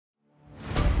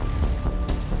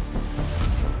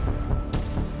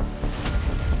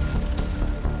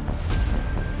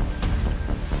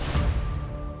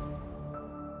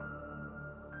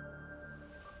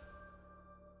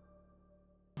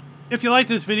If you like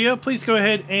this video, please go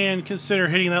ahead and consider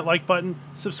hitting that like button,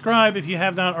 subscribe if you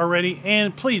have not already,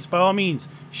 and please, by all means,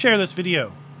 share this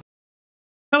video.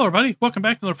 Hello everybody, welcome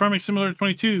back to the Farming Simulator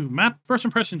 22 map first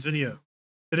impressions video.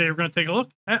 Today we're going to take a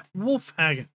look at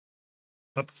Wulfhagen.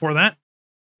 But before that,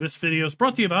 this video is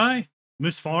brought to you by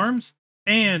Moose Farms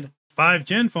and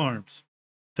 5Gen Farms.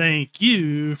 Thank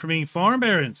you for being farm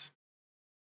barons.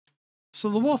 So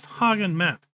the Wulfhagen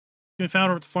map can be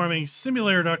found over at the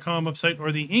farmingsimulator.com website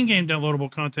or the in-game downloadable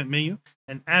content menu,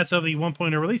 and as of the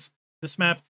 1.0 release, this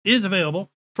map is available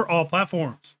for all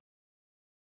platforms.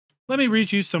 Let me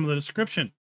read you some of the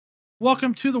description.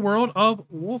 Welcome to the world of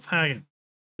Wulfhagen.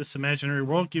 This imaginary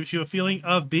world gives you a feeling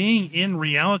of being in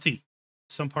reality.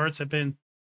 Some parts have been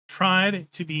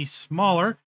tried to be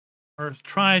smaller or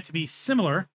tried to be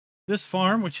similar. This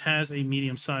farm, which has a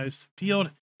medium-sized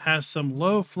field, has some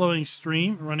low-flowing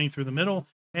stream running through the middle,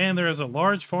 and there is a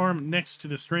large farm next to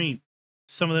the stream.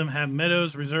 Some of them have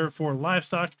meadows reserved for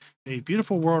livestock. A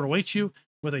beautiful world awaits you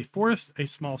with a forest, a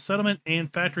small settlement,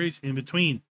 and factories in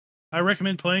between. I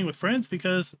recommend playing with friends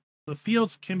because the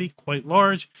fields can be quite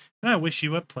large, and I wish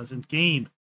you a pleasant game.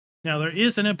 Now, there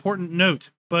is an important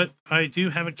note, but I do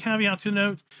have a caveat to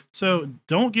note, so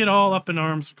don't get all up in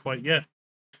arms quite yet.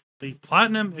 The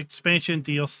Platinum Expansion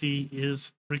DLC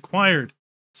is required.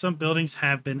 Some buildings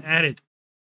have been added.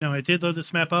 Now, I did load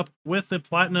this map up with the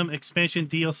Platinum Expansion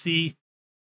DLC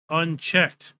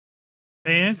unchecked,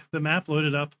 and the map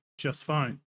loaded up just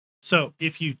fine. So,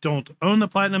 if you don't own the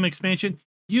Platinum Expansion,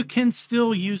 you can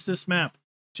still use this map.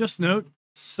 Just note,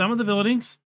 some of the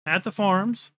buildings at the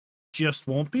farms just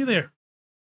won't be there.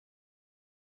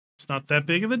 It's not that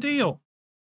big of a deal.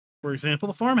 For example,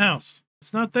 the farmhouse.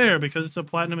 It's not there because it's a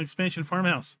Platinum Expansion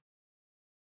farmhouse.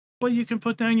 But you can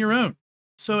put down your own,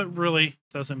 so it really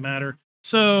doesn't matter.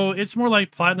 So it's more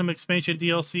like Platinum Expansion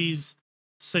DLC's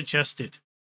suggested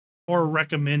or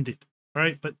recommended,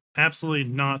 right? But absolutely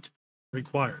not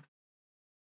required.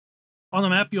 On the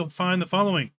map, you'll find the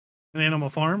following. An animal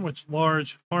farm, with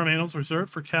large farm animals reserved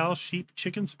for cows, sheep,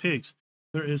 chickens, pigs.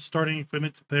 There is starting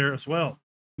equipment there as well.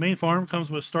 The main farm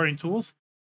comes with starting tools,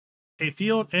 a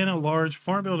field, and a large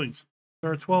farm buildings.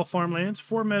 There are 12 farmlands,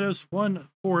 4 meadows, 1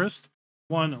 forest,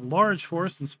 1 large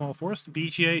forest and small forest,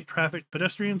 BGA, traffic,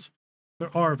 pedestrians.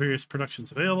 There are various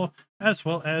productions available, as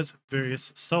well as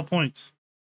various sell points.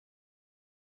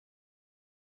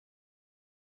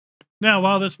 Now,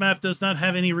 while this map does not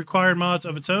have any required mods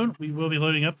of its own, we will be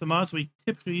loading up the mods we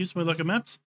typically use when we look at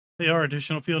maps. They are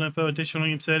additional field info, additional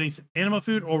game settings, animal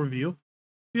food overview,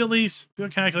 field lease, field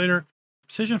calculator,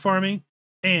 precision farming,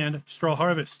 and straw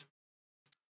harvest.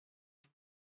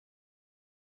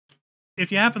 If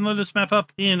you happen to load this map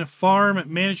up in farm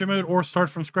manager mode or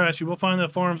start from scratch, you will find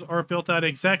that farms are built out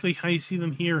exactly how you see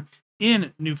them here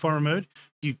in new farm mode.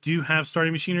 You do have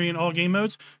starting machinery in all game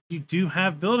modes. You do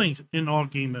have buildings in all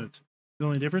game modes. The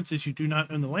only difference is you do not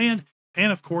own the land,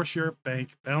 and of course your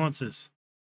bank balances.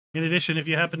 In addition, if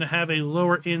you happen to have a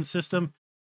lower end system,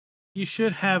 you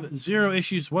should have zero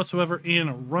issues whatsoever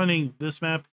in running this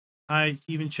map. I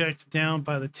even checked down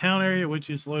by the town area, which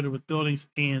is loaded with buildings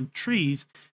and trees,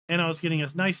 and I was getting a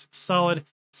nice solid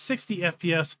 60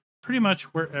 FPS pretty much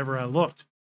wherever I looked.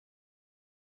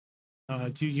 I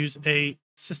do use a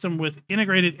system with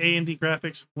integrated AMD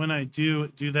graphics when I do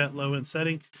that low end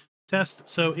setting test.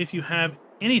 So if you have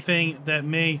anything that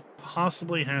may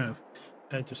possibly have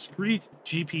a discrete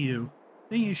GPU,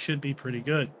 then you should be pretty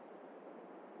good.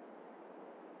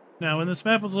 Now, when this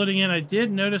map was loading in, I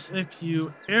did notice a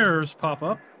few errors pop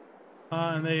up,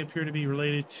 and they appear to be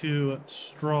related to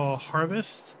straw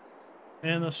harvest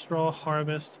and the straw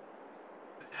harvest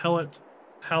pellet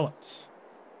pallets.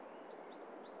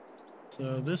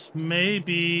 So this may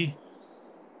be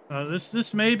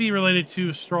this may be related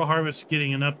to straw harvest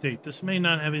getting an update. This may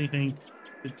not have anything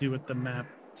to do with the map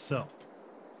itself.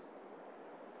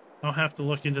 I'll have to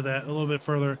look into that a little bit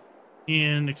further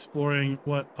in exploring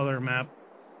what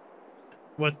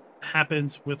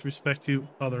happens with respect to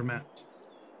other maps.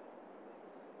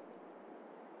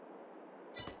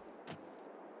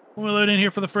 When we load in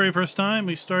here for the very first time,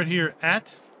 we start here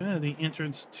at the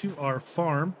entrance to our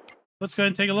farm. Let's go ahead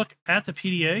and take a look at the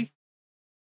PDA.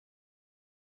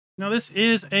 Now, this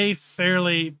is a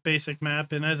fairly basic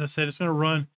map, and as I said, it's going to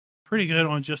run pretty good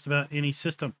on just about any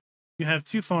system. You have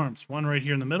 2 farms, one right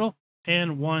here in the middle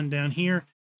and one down here,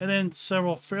 and then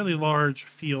several fairly large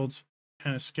fields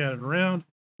kind of scattered around,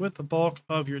 with the bulk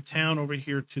of your town over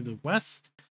here to the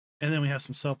west, and then we have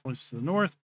some sell points to the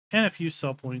north and a few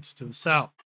sell points to the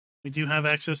south. We do have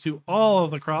access to all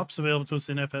of the crops available to us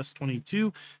in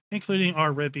FS22, including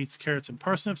our red beets, carrots, and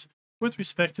parsnips with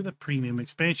respect to the premium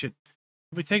expansion.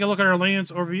 If we take a look at our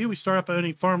lands overview, we start up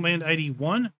owning farmland ID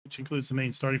 1, which includes the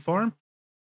main starting farm,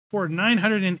 for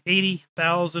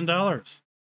 $980,000.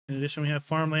 In addition, we have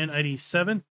farmland ID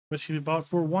 7, which can be bought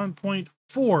for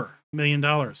 $1.4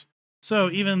 million.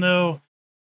 So even though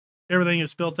everything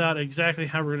is built out exactly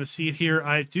how we're going to see it here,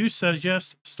 I do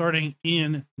suggest starting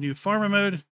in new farmer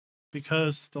mode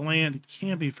because the land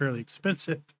can be fairly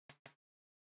expensive.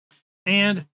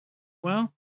 And,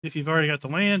 well, if you've already got the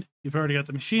land, you've already got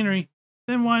the machinery,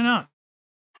 then why not?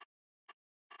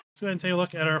 Let's go ahead and take a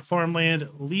look at our farmland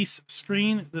lease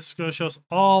screen. This is going to show us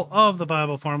all of the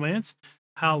viable farmlands,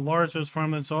 how large those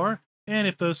farmlands are, and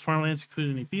if those farmlands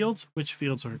include any fields, which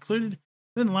fields are included.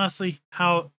 Then lastly,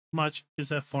 how much is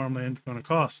that farmland going to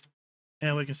cost?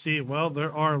 And we can see, well,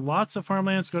 there are lots of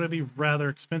farmlands going to be rather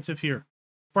expensive here.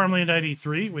 Farmland ID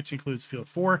 3, which includes Field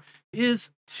 4, is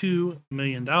 $2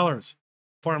 million.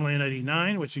 Farmland ID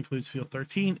 9, which includes Field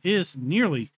 13, is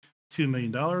nearly $2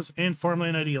 million. And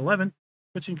Farmland ID 11,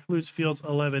 which includes Fields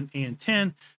 11 and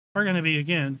 10, are going to be,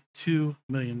 again, $2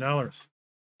 million.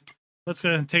 Let's go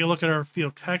ahead and take a look at our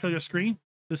field calculator screen.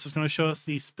 This is going to show us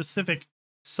the specific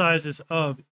sizes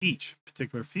of each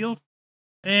particular field.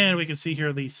 And we can see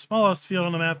here the smallest field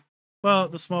on the map. Well,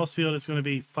 the smallest field is going to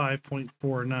be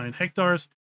 5.49 hectares.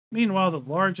 Meanwhile, the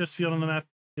largest field on the map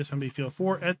is going to be Field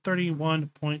 4 at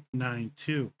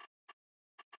 31.92.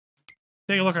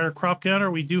 Take a look at our crop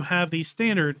counter. We do have the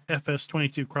standard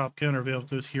FS22 crop counter available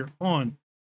to us here on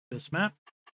this map.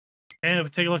 And if we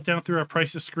take a look down through our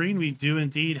prices screen, we do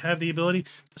indeed have the ability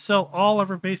to sell all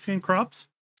of our basic and crops.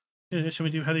 In addition,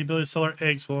 we do have the ability to sell our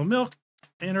eggs, wool, and milk,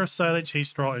 and our silage, hay,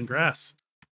 straw, and grass.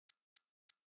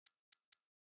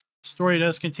 Story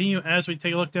does continue as we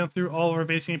take a look down through all of our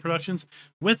basic and productions,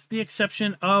 with the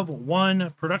exception of one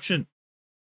production,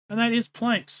 and that is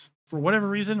planks. For whatever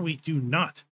reason, we do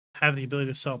not have the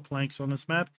ability to sell planks on this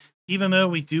map, even though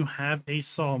we do have a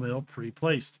sawmill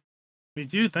pre-placed. We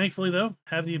do, thankfully, though,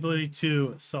 have the ability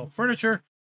to sell furniture,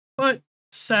 but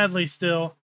sadly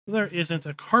still, there isn't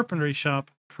a carpentry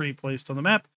shop pre-placed on the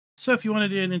map, so if you want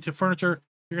to get into furniture,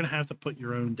 you're going to have to put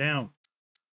your own down.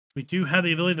 We do have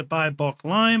the ability to buy bulk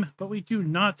lime, but we do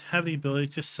not have the ability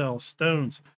to sell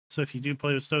stones. So if you do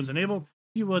play with stones enabled,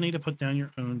 you will need to put down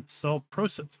your own sell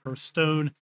process or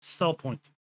stone sell point.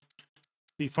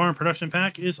 The farm production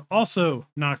pack is also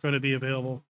not going to be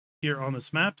available here on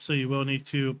this map, so you will need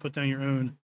to put down your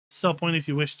own sell point if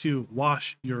you wish to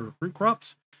wash your root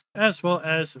crops, as well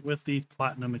as with the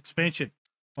platinum expansion.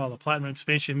 While the platinum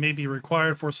expansion may be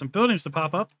required for some buildings to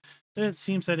pop up, it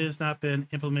seems that it has not been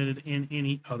implemented in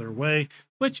any other way,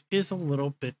 which is a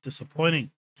little bit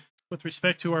disappointing. With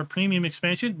respect to our premium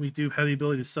expansion, we do have the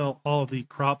ability to sell all of the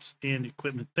crops and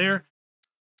equipment there.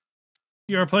 If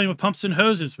you are playing with pumps and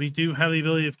hoses, we do have the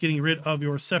ability of getting rid of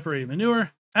your separated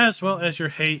manure, as well as your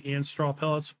hay and straw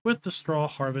pellets with the straw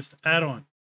harvest add-on.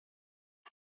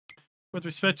 With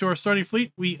respect to our starting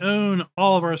fleet, we own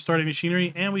all of our starting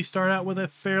machinery, and we start out with a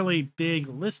fairly big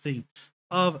listing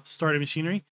of starting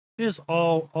machinery. It is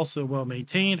all also well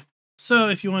maintained, so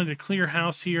if you wanted to clear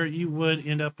house here, you would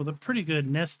end up with a pretty good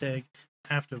nest egg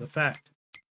after the fact.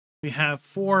 We have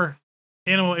 4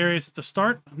 animal areas at the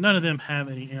start. None of them have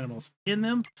any animals in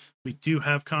them. We do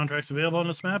have contracts available on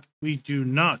this map. We do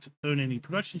not own any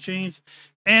production chains.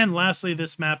 And lastly,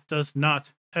 this map does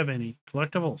not have any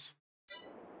collectibles.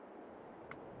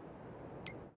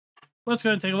 Let's go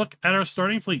ahead and take a look at our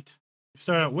starting fleet. We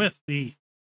start out with the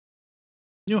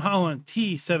New Holland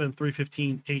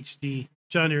T7315 HD,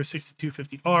 John Deere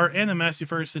 6250R, and the Massey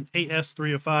Ferguson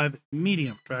AS305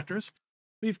 medium tractors.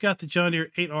 We've got the John Deere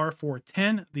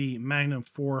 8R410, the Magnum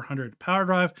 400 power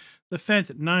drive, the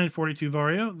Fendt 942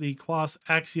 Vario, the Kloss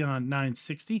Axion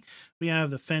 960. We have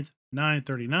the Fendt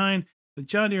 939, the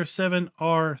John Deere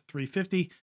 7R350,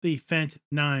 the Fendt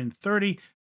 930,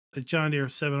 the John Deere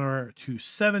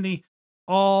 7R270,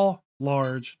 all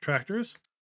large tractors.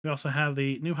 We also have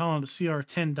the New Holland CR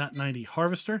 10.90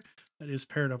 harvester that is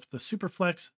paired up with the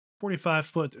Superflex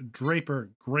 45-foot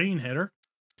Draper grain header.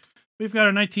 We've got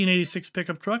our 1986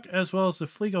 pickup truck, as well as the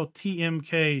Fliegl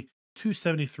TMK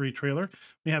 273 trailer.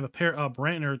 We have a pair of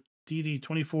Brantner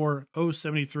DD24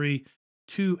 073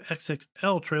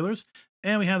 2XXL trailers,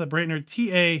 and we have the Brantner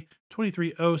TA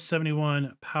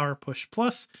 23071 Power Push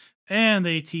Plus and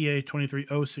the TA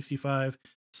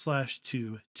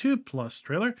 23065/2 2 Plus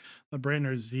trailer, the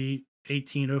Brantner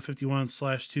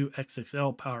Z18051/2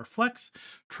 XXL Power Flex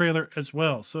trailer as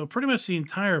well. So pretty much the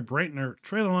entire Brantner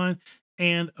trailer line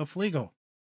and a Fliegl.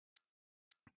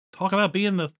 Talk about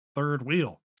being the third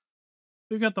wheel.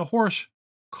 We've got the Horsch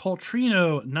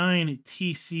Coltrino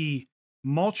 9TC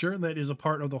mulcher that is a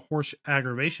part of the horse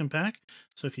aggravation pack.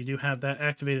 So if you do have that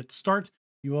activated to start,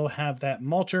 you will have that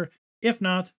mulcher. If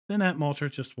not, then that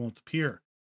mulcher just won't appear.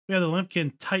 We have the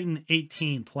Lemken Titan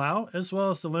 18 plow, as well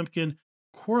as the Lemken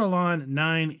Coralon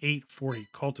 9840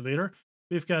 cultivator.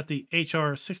 We've got the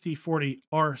HR 6040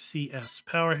 RCS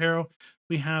power harrow.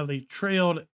 We have the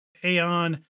trailed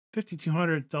Aeon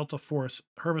 5200 Delta Force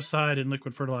herbicide and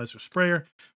liquid fertilizer sprayer.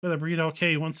 We have the Breedel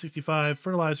K165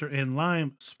 fertilizer and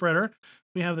lime spreader.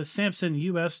 We have the Samson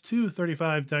US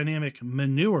 235 dynamic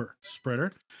manure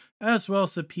spreader, as well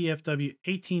as the PFW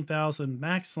 18000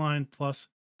 Max Line Plus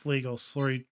Flagle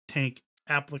slurry tank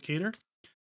applicator.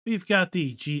 We've got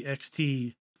the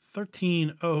GXT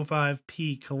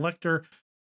 1305P collector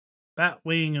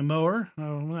batwing mower.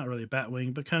 Oh, not really a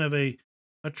batwing, but kind of a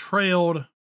trailed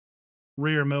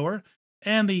rear mower,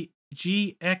 and the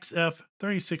GXF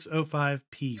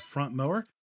 3605P front mower.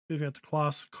 We've got the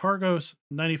Kloss Cargos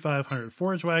 9500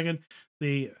 forage wagon,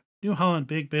 the New Holland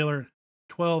Big Baler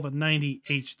 1290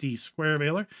 HD square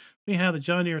baler. We have the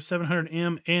John Deere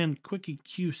 700M and Quickie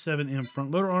Q7M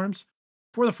front loader arms.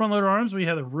 For the front loader arms, we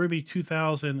have the Ruby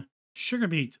 2000 sugar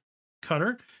beet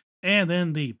cutter, and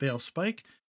then the bale spike.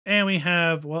 And we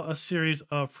have, well, a series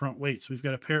of front weights. We've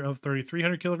got a pair of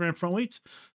 3,300 kilogram front weights,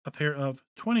 a pair of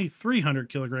 2,300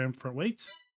 kilogram front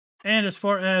weights. And as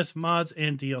far as mods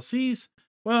and DLCs,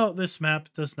 well, this map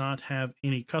does not have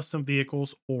any custom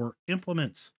vehicles or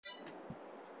implements.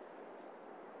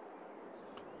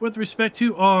 With respect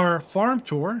to our farm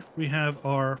tour, we have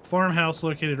our farmhouse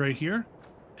located right here.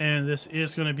 And this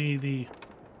is going to be the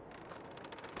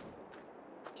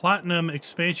Platinum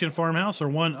Expansion Farmhouse, or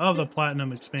one of the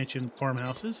Platinum Expansion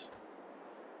Farmhouses,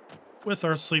 with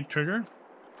our sleep trigger.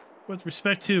 With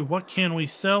respect to what can we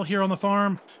sell here on the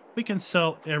farm, we can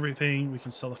sell everything. We can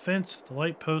sell the fence, the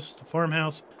light posts, the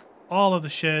farmhouse, all of the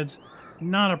sheds.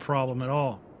 Not a problem at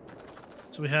all.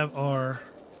 So we have our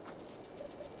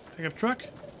pickup truck.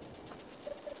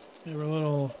 We have our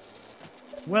little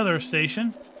weather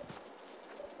station.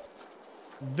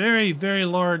 Very, very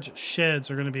large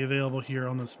sheds are going to be available here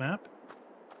on this map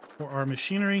for our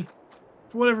machinery.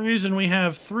 For whatever reason, we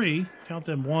have 3, count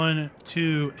them, 1,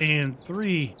 2, and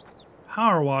 3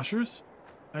 power washers.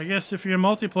 I guess if you're a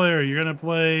multiplayer, you're going to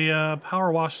play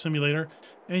Power Wash Simulator,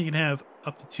 and you can have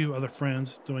up to 2 other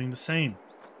friends doing the same.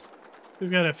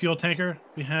 We've got a fuel tanker.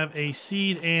 We have a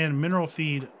seed and mineral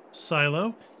feed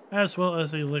silo, as well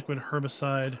as a liquid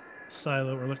herbicide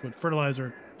silo or liquid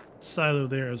fertilizer silo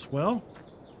there as well.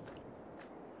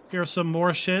 Here are some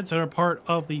more sheds that are part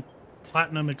of the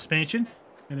Platinum Expansion.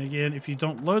 And again, if you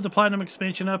don't load the Platinum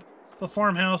Expansion up, the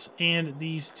farmhouse and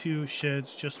these 2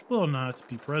 sheds just will not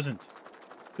be present.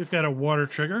 We've got a water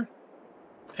trigger.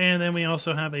 And then we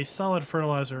also have a solid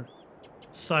fertilizer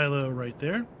silo right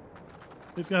there.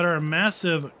 We've got our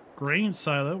massive grain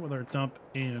silo with our dump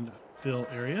and fill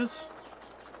areas.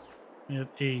 We have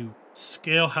a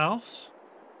scale house.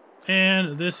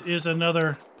 And this is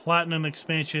another Platinum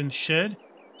Expansion shed.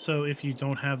 So if you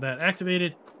don't have that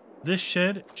activated, this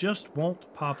shed just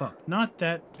won't pop up. Not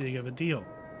that big of a deal.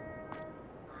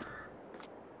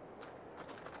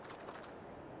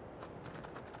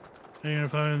 You're going to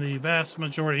find the vast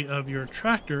majority of your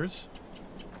tractors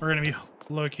are going to be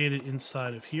located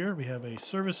inside of here. We have a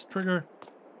service trigger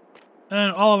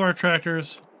and all of our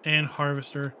tractors and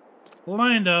harvester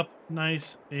lined up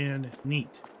nice and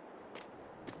neat.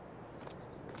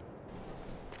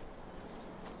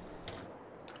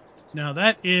 Now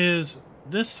that is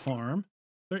this farm.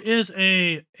 There is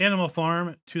a animal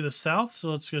farm to the south,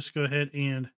 so let's just go ahead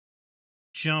and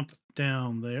jump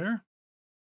down there.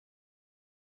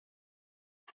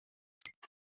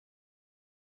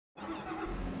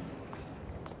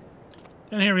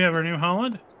 And here we have our New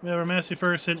Holland. We have our Massey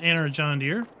Ferguson and our John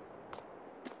Deere.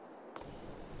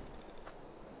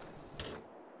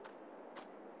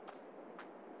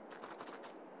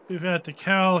 We've got the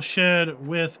cow shed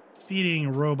with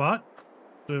feeding robot.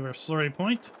 We have our slurry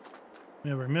point. We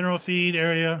have our mineral feed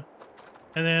area.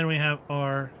 And then we have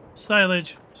our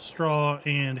silage, straw,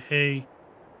 and hay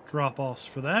drop-offs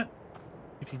for that.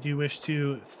 If you do wish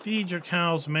to feed your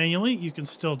cows manually, you can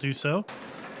still do so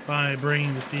by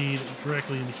bringing the feed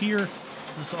directly into here.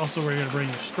 This is also where you're going to bring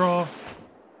your straw.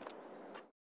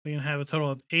 We can have a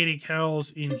total of 80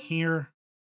 cows in here.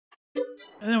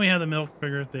 And then we have the milk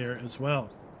trigger there as well.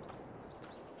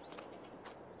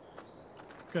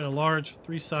 Got a large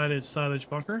 3-sided silage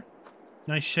bunker.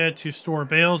 Nice shed to store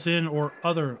bales in or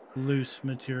other loose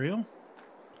material.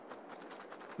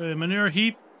 The manure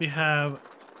heap, we have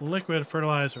liquid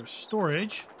fertilizer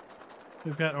storage.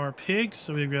 We've got our pigs,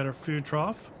 so we've got our food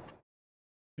trough.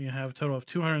 We have a total of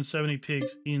 270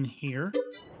 pigs in here.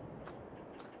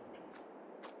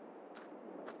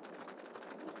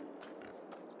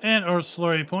 And our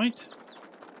slurry point.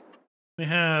 We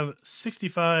have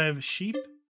 65 sheep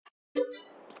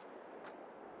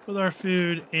with our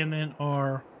food and then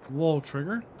our wool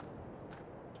trigger.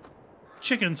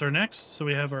 Chickens are next, so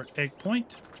we have our egg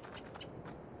point.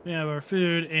 We have our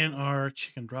food and our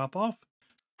chicken drop off.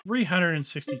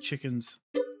 360 chickens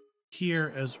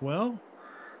here as well.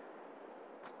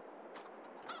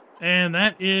 And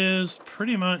that is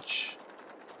pretty much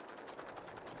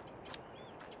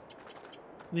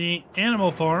the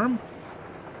animal farm.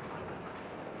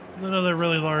 Another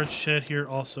really large shed here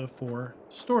also for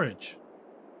storage.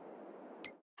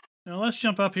 Now let's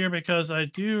jump up here because I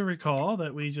do recall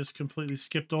that we just completely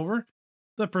skipped over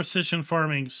the precision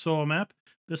farming soil map.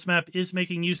 This map is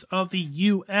making use of the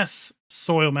US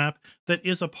soil map that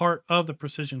is a part of the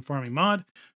precision farming mod.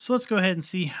 So let's go ahead and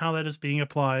see how that is being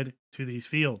applied to these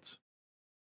fields.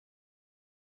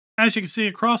 As you can see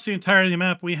across the entirety of the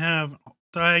map, we have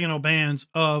diagonal bands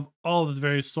of all of the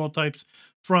various soil types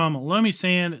from loamy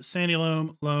sand, sandy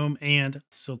loam, loam, and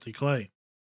silty clay.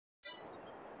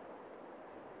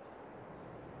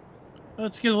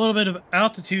 Let's get a little bit of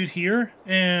altitude here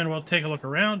and we'll take a look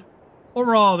around.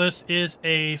 Overall, this is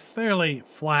a fairly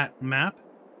flat map.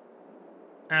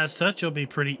 As such, it'll be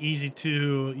pretty easy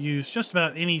to use just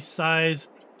about any size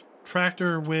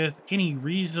tractor with any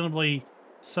reasonably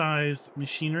sized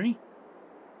machinery.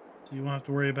 So you won't have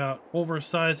to worry about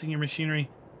oversizing your machinery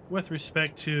with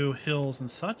respect to hills and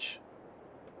such.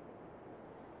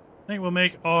 I think we'll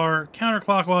make our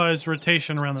counterclockwise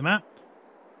rotation around the map.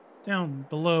 Down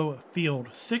below field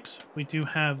 6, we do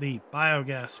have the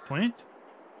biogas plant.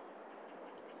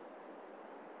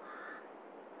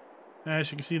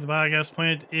 As you can see, the biogas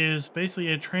plant is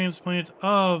basically a transplant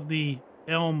of the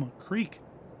Elm Creek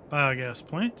biogas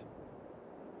plant.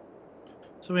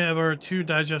 So we have our 2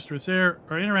 digesters there,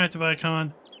 our interactive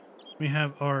icon. We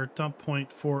have our dump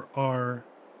point for our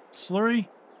slurry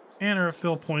and our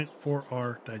fill point for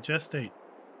our digestate.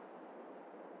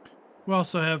 We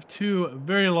also have 2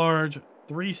 very large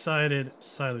 3-sided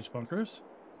silage bunkers.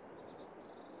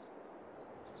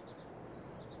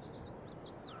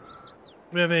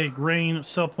 We have a grain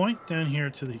sell point down here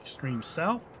to the extreme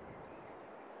south.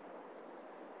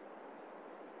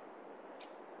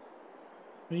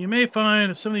 Now you may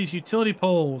find some of these utility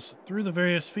poles through the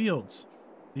various fields.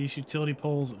 These utility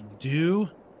poles do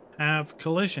have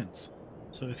collisions.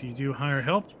 So if you do hire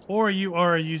help or you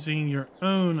are using your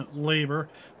own labor,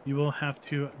 you will have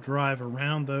to drive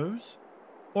around those.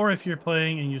 Or if you're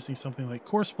playing and using something like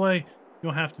course play,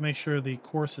 you'll have to make sure the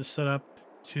course is set up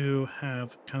to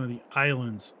have kind of the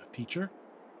islands feature.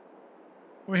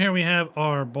 Over here we have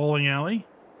our bowling alley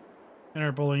and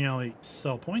our bowling alley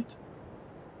sell point.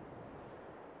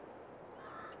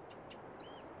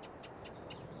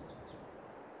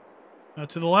 Now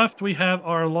to the left we have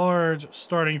our large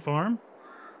starting farm.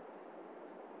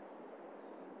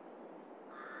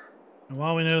 And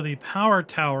while we know the power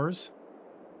towers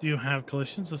do have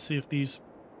collisions, let's see if these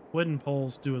wooden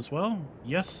poles do as well.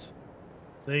 Yes,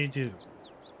 they do.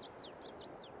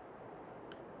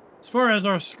 As far as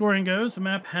our scoring goes, the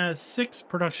map has 6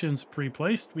 productions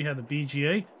pre-placed. We have the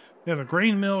BGA, we have a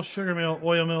grain mill, sugar mill,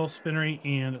 oil mill, spinnery,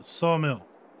 and sawmill.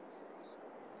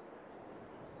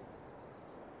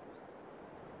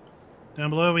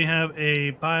 Down below we have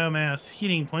a biomass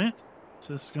heating plant.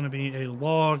 So this is going to be a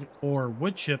log or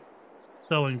wood chip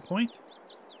selling point.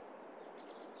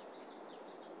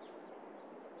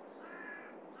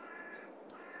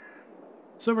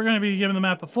 So we're going to be giving the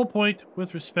map a full point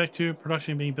with respect to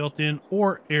production being built in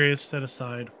or areas set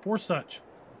aside for such.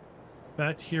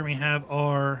 Back here we have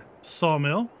our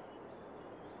sawmill.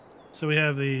 So we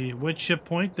have the wood chip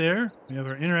point there. We have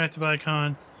our interactive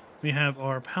icon. We have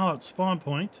our pallet spawn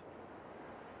point.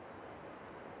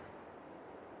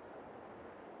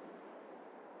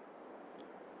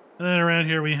 And then around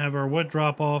here we have our wood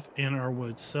drop off and our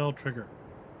wood cell trigger.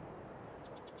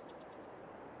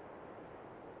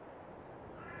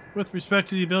 With respect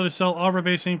to the ability to sell all of our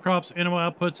base aim crops, animal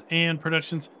outputs, and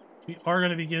productions, we are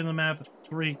going to be giving the map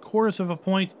 3/4 of a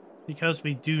point because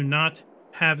we do not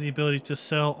have the ability to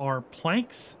sell our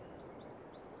planks.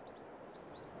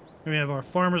 Here we have our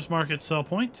farmer's market sell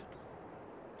point.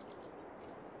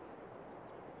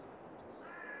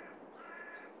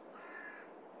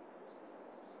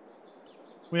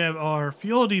 We have our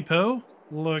fuel depot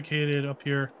located up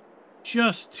here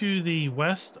just to the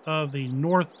west of the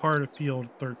north part of field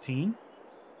 13.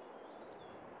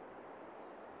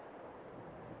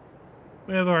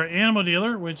 We have our animal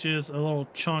dealer, which is a little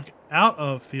chunk out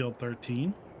of field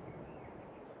 13.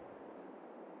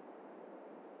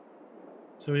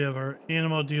 So we have our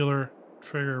animal dealer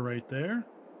trigger right there.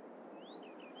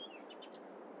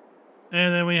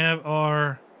 And then we have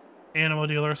our animal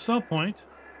dealer sell point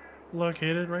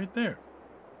located right there.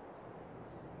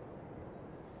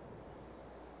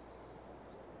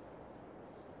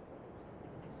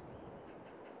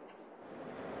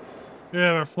 We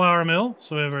have our flour mill,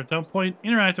 so we have our dump point,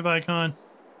 interactive icon,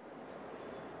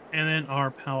 and then our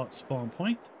pallet spawn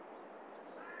point.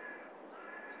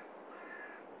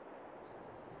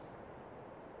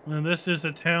 And this is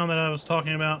the town that I was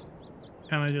talking about,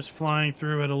 kind of just flying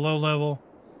through at a low level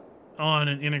on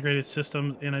an integrated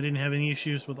system, and I didn't have any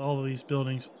issues with all of these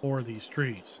buildings or these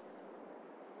trees.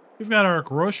 We've got our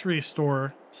grocery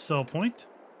store sell point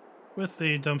with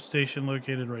the dump station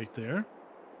located right there.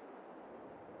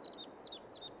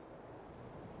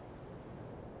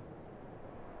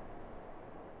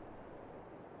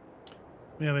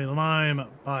 We have a lime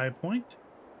buy point.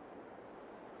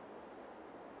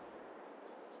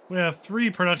 We have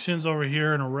 3 productions over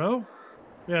here in a row.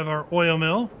 We have our oil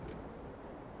mill.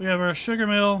 We have our sugar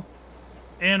mill.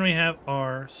 And we have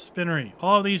our spinnery.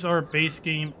 All of these are base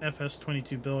game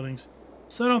FS22 buildings.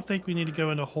 So I don't think we need to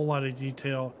go into a whole lot of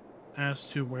detail as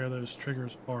to where those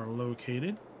triggers are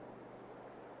located.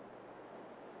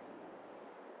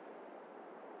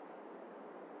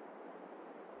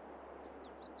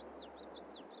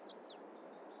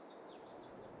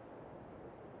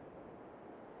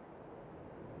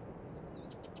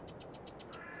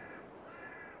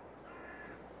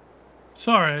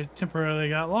 Sorry, I temporarily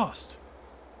got lost.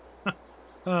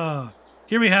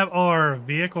 Here we have our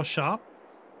vehicle shop.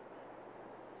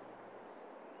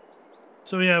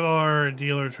 So we have our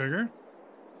dealer trigger.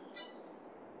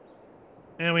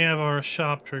 And we have our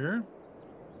shop trigger.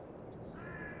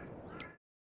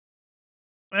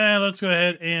 And let's go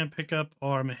ahead and pick up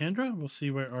our Mahindra. We'll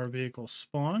see where our vehicles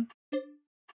spawn.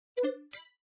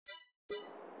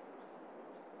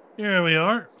 Here we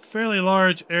are. Fairly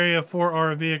large area for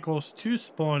our vehicles to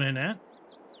spawn in at.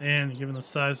 And given the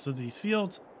size of these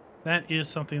fields, that is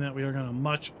something that we are going to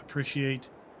much appreciate.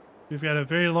 We've got a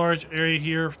very large area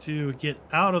here to get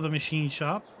out of the machine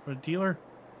shop or dealer.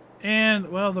 And,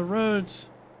 well, the road's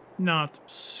not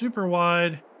super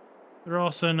wide. They're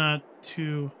also not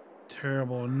too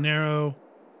terrible narrow.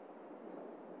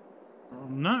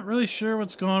 I'm not really sure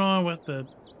what's going on with the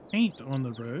paint on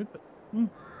the road, but,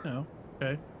 no,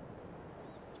 okay.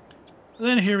 And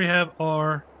then here we have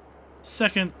our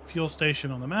second fuel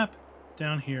station on the map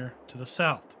down here to the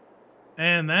south.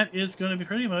 And that is going to be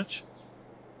pretty much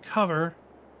cover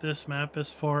this map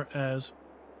as far as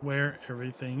where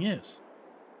everything is.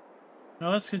 Now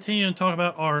let's continue and talk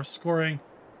about our scoring.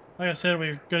 Like I said,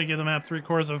 we're going to give the map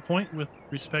 3/4 of a point with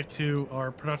respect to our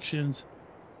productions,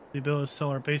 the ability to sell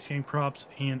our base game crops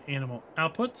and animal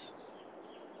outputs.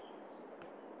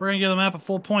 We're going to give the map a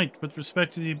full point with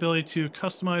respect to the ability to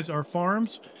customize our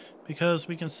farms, because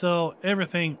we can sell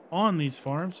everything on these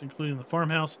farms, including the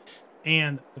farmhouse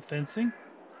and the fencing.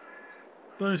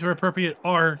 Abilities where appropriate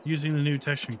are using the new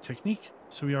texturing technique,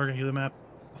 so we are going to give the map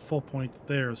a full point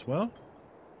there as well.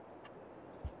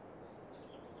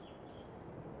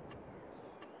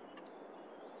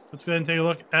 Let's go ahead and take a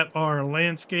look at our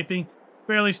landscaping.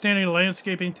 Fairly standard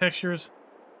landscaping textures,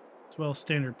 as well as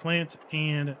standard plants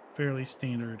and fairly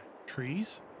standard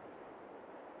trees.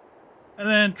 And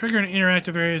then trigger and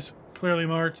interactive areas clearly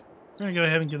marked. We're going to go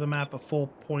ahead and give the map a full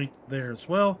point there as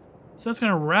well. So that's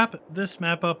going to wrap this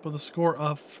map up with a score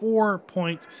of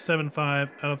 4.75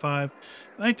 out of 5.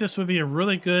 I think this would be a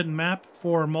really good map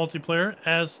for multiplayer,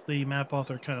 as the map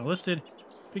author kind of listed,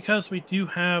 because we do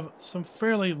have some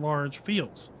fairly large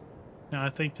fields. Now, I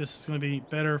think this is going to be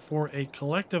better for a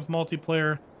collective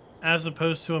multiplayer as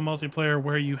opposed to a multiplayer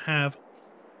where you have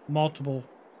multiple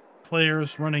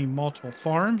players running multiple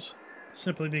farms,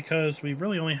 simply because we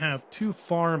really only have 2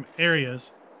 farm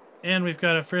areas and we've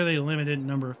got a fairly limited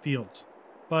number of fields.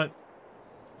 But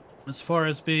as far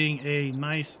as being a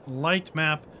nice light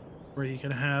map where you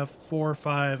can have 4 or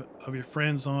 5 of your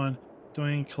friends on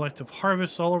doing collective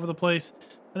harvests all over the place,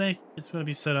 I think it's going to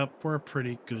be set up for a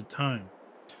pretty good time.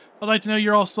 I'd like to know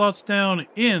your all's thoughts down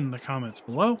in the comments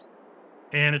below.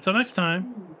 And until next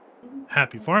time,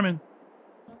 happy farming.